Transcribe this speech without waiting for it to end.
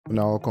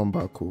Now welcome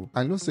back.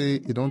 I know say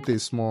it don't take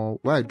small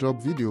why I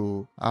drop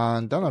video,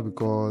 and that na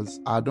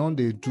because I don't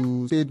dey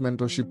do paid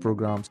mentorship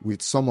programs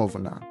with some of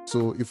una.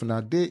 So if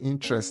una dey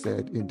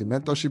interested in the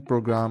mentorship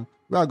program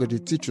where I go to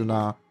teach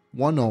una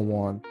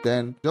one-on-one,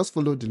 then just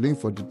follow the link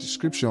for the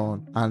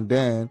description and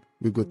then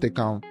we go take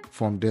am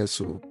from there.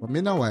 So but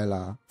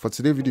meanwhile, for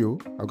today's video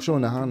I go show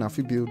una how una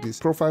fit build this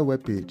profile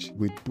web page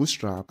with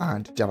Bootstrap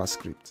and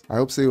JavaScript. I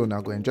hope say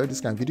una go enjoy this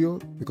kind of video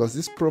because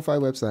this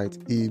profile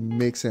website it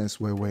makes sense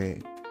well.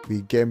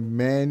 We get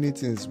many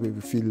things we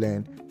feel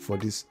learn for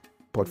this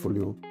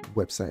portfolio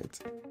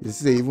website. You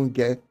see, they even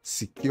get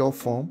secure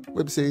form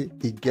where we say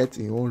it get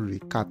its own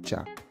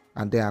recaptcha,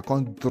 and then I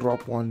can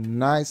drop one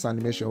nice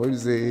animation where we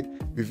say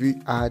if we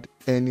add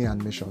any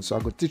animation. So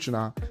I go teach you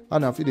now how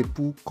to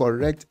put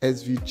correct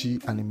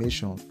SVG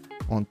animation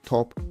on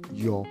top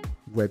your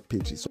web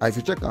pages. So if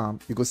you check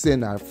you go see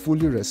a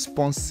fully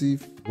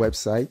responsive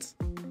website.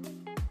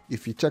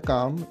 If you check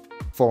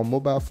for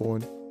mobile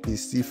phone,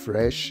 it's still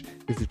fresh.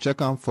 If you check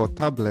for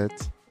tablet,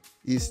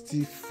 it's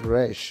still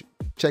fresh.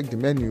 Check the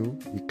menu,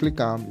 you click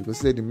you go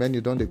see the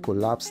menu don't they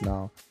collapse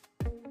now.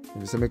 If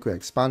you say make we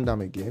expand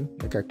them again,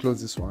 make I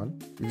close this one.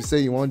 If you say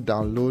you want to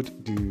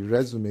download the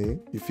resume,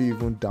 if you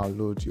even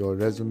download your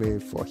resume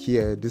for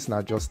here, this is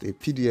not just a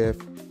PDF.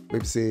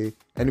 Maybe say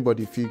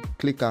anybody if you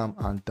click and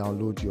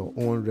download your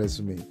own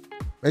resume.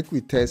 Make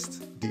we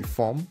test the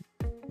form.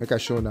 Make I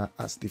show now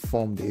as the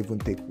form they even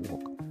take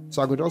work.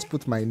 So I could just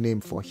put my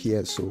name for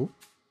here. So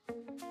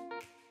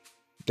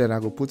then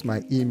I go put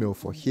my email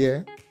for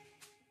here.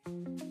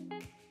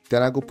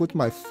 Then I go put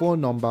my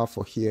phone number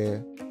for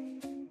here.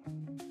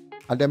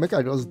 And then make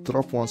I just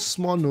drop one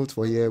small note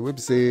for here. We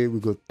say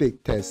we go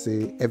take test,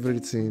 say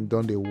everything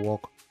done they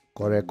work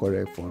correct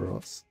for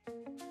us.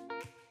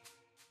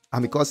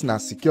 And because in a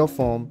secure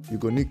form, you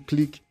go need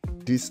click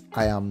this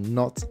I am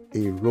not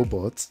a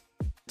robot.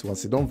 So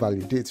once you don't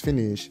validate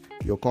finish,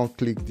 you can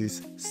click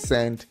this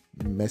send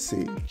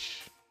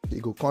message.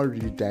 It go come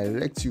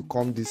redirect you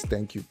come this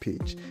thank you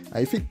page.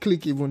 And if you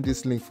click even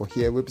this link for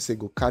here, we say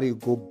go carry you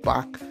go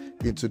back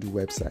into the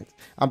website.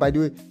 And by the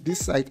way,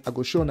 this site I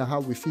go show now how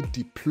we fit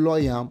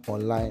deploy them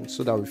online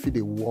so that we fit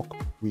they work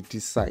with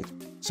this site.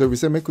 So we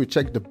say make we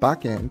check the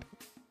back end.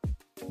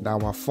 Now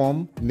our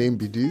form name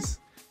be this.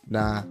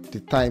 Now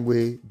the time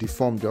where the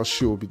form just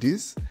show be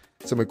this.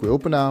 So make we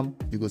open them,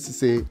 you go see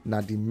say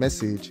now the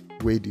message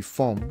where the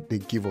form they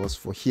give us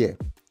for here.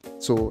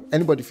 So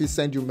anybody if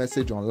send you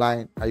message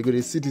online, are you going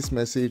to see this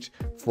message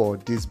for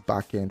this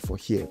backend for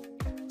here?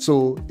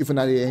 So if you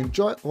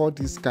enjoy all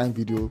this kind of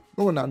video,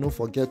 don't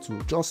forget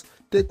to just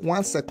take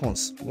 1 second,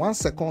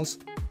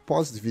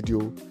 pause the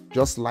video,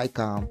 just like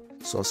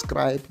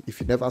subscribe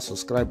if you never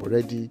subscribe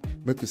already.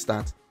 Make we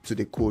start to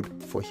the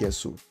code for here.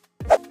 So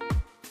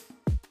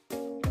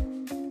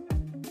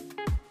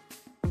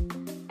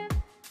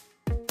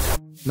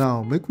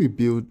now make we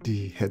build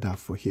the header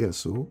for here.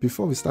 So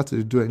before we start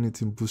to do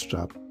anything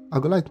Bootstrap, I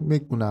would like to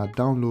make una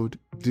download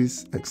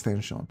this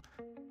extension,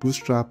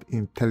 Bootstrap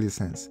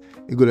IntelliSense.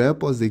 It will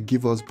help us, they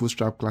give us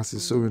Bootstrap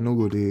classes so we know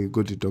go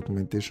the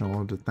documentation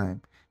all the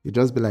time. It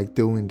just be like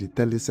doing the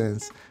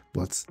IntelliSense,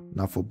 but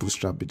now for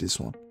Bootstrap be this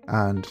one.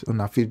 And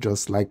una fit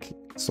just like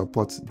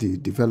support the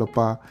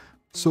developer.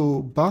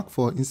 So back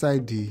for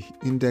inside the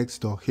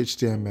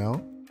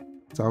index.html.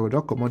 So I will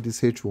just come out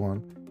this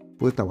H1,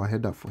 put our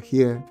header for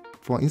here.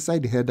 For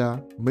inside the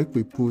header, make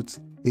we put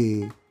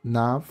a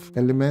nav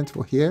element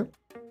for here.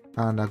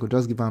 And I could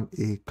just give them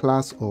a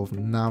class of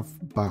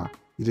navbar.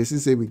 You just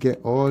say we get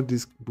all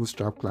these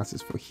Bootstrap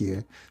classes for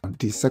here. And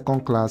the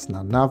second class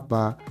now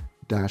navbar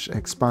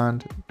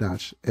 -expand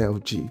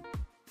 -lg.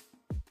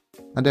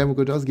 And then we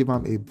could just give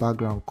them a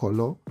background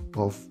color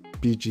of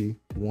PG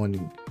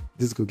warning.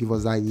 This could give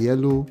us a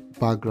yellow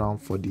background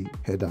for the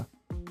header.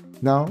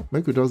 Now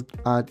we could just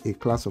add a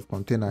class of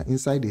container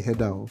inside the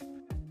header.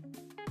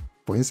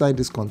 For inside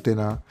this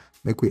container,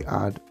 make we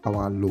add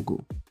our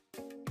logo.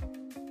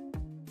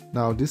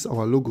 Now this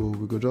our logo,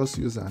 we could just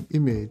use an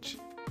image,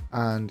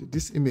 and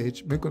this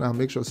image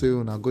make sure say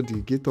you go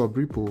the GitHub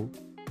repo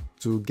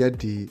to get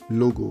the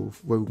logo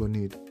where we gonna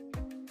need.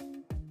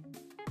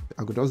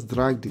 I could just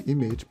drag the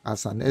image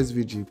as an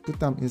SVG, put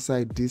them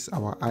inside this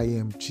our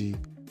img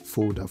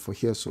folder for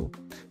here. So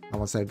and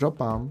once I drop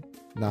them,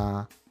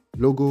 now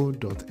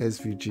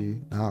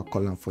logo.svg now I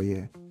call them for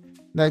here.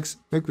 Next,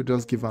 make we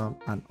just give them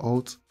an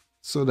alt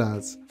so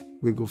that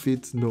we go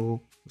fit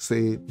know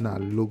say now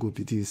logo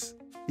be this,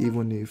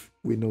 even if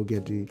we don't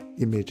get the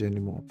image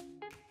anymore.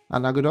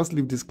 And I could just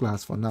leave this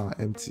class for now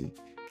empty,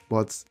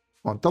 but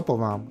on top of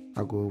them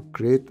I go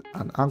create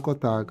an anchor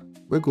tag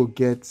we go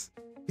get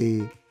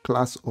a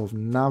class of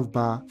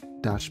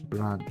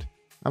navbar-brand,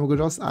 and we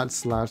could just add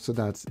slash so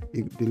that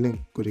the link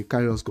could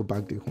carry us go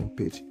back the home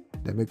page.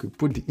 Then make we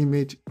put the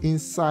image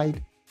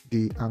inside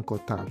the anchor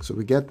tag, so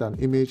we get an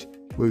image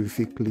where we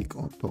fit click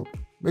on top.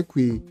 Make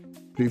we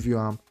preview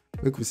them,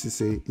 make we see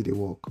say it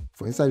work.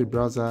 For inside the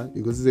browser,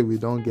 you can see say we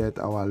don't get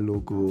our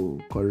logo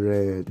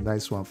correct.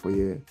 Nice one for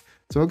here.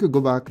 So we could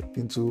go back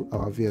into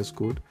our VS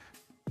Code.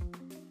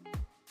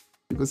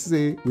 You go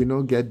say we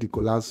no get the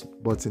collapse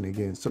button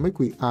again. So make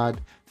we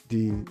add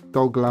the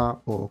toggler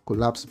or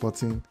collapse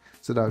button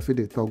so that we fit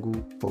the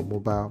toggle for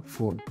mobile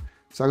phone.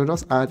 So I will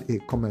just add a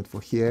comment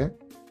for here.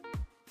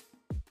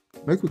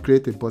 Make we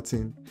create a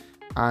button,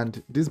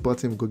 and this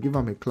button go give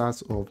them a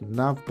class of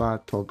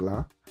navbar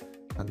toggler.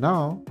 And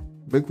now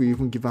make we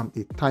even give them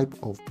a type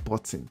of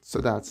button so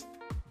that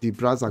the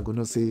browser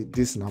gonna say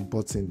this is a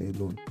button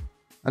alone.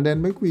 And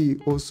then make we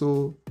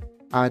also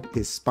add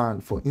a span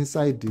for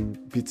inside the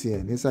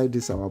btn, inside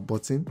this our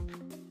button.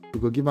 We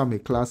go give them a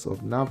class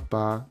of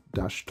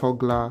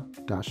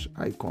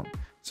navbar-toggler-icon.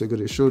 So you're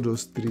going to show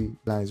those three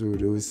lines we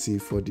will always see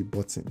for the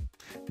button.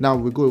 Now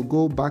we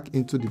go back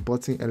into the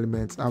button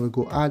elements and we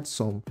go add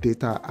some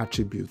data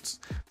attributes.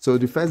 So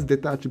the first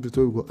data attribute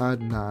we go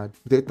add now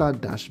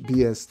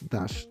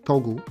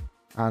data-bs-toggle,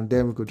 and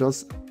then we go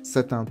just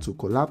set them to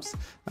collapse,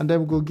 and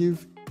then we go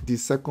give the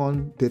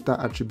second data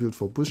attribute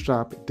for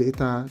Bootstrap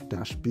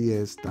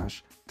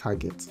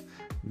data-bs-target.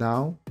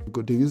 Now we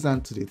go to use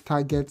them to the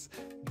target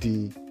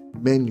the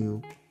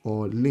menu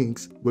or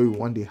links where we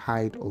want to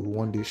hide or we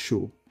want to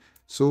show.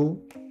 So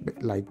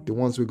like the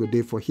ones we go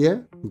there for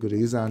here, we go to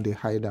use them, they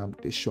hide them,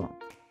 they show.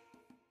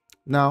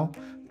 Now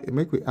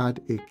make we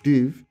add a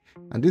div,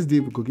 and this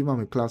div we go give them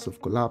a class of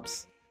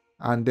collapse,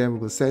 and then we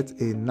go set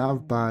a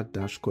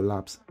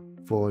navbar-collapse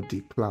for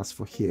the class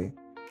for here,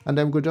 and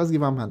then we go just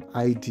give them an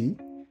ID.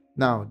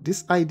 Now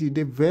this ID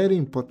they very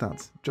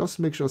important. Just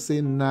make sure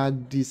say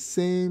not the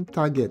same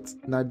target,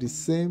 not the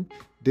same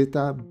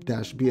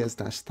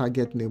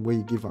data-bs-target name where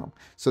you give them,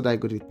 so that you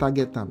go to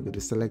target them, go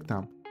to select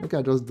them. Make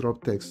I just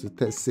drop text to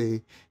test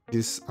say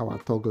this our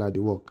toggler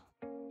the work.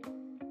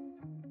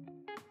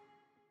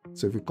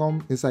 So if you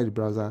come inside the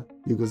browser,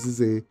 you go see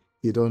say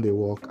it don't they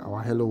work,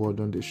 our hello world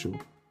don't they show.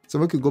 So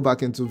make we go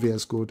back into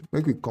VS Code,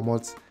 make we come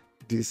out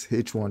this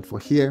H1 for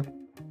here,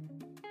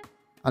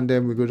 and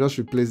then we go just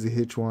replace the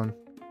H1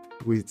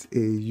 with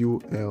a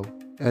UL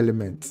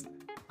element,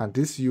 and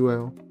this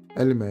UL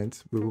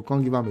element we will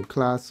come give them a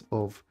class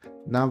of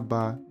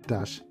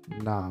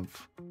navbar-nav.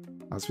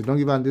 As we don't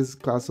give them this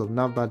class of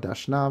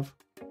navbar-nav,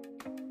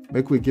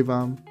 make we give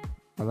them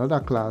another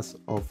class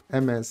of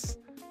ms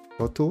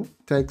auto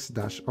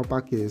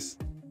text-uppercase,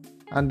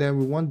 and then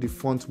we want the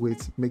font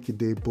weight make it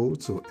day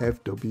bold, so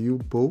FW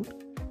bold,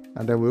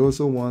 and then we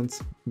also want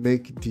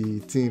make the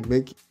thing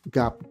make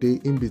gap day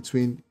in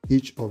between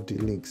each of the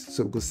links.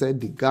 So we go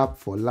set the gap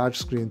for large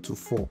screen to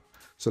 4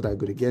 so that I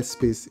go to get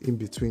space in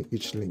between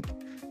each link.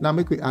 Now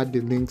make we add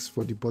the links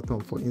for the bottom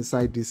for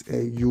inside this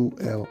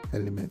UL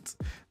element.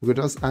 We will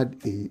just add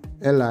a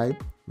li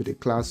with a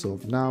class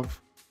of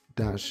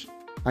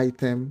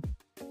nav-item,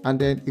 and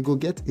then it will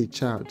get a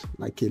child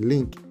like a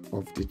link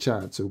of the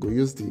child. So we will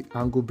use the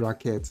angle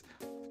bracket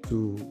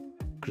to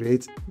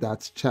create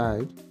that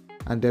child,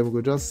 and then we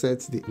will just set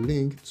the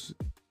link to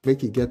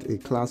make it get a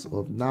class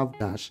of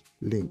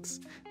nav-links.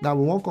 Now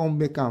we want to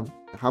make them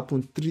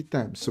happen 3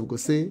 times. So we go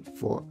say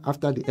for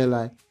after the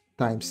li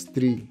times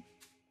 3.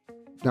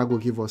 That will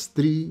give us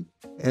 3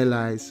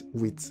 LIs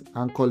with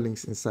anchor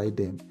links inside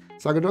them.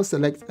 So I can just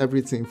select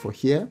everything for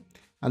here,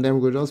 and then we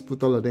will just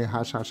put all of them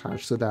hash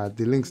so that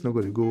the links not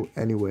going to go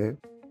anywhere.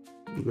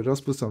 We will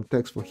just put some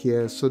text for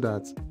here so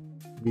that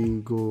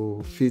we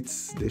go fit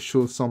they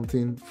show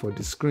something for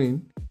the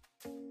screen.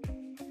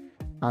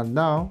 And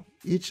now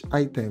each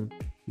item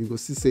you go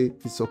see say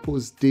it's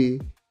supposed to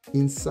be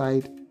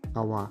inside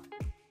our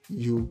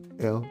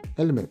UL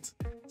element.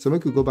 So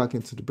make we go back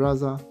into the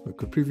browser, we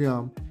could preview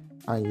them,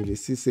 and you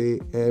see say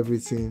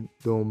everything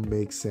don't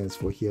make sense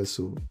for here.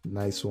 So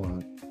nice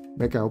one.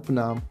 Make I open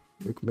them,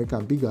 make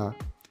them bigger.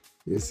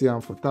 You see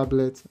them for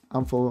tablet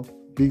and for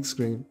big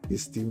screen, it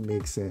still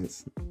makes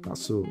sense.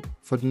 That's so.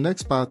 For the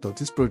next part of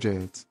this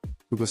project,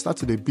 we will start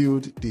to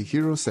build the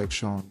hero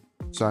section.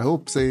 So I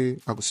hope say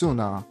I will see you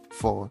now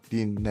for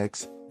the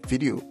next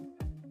video.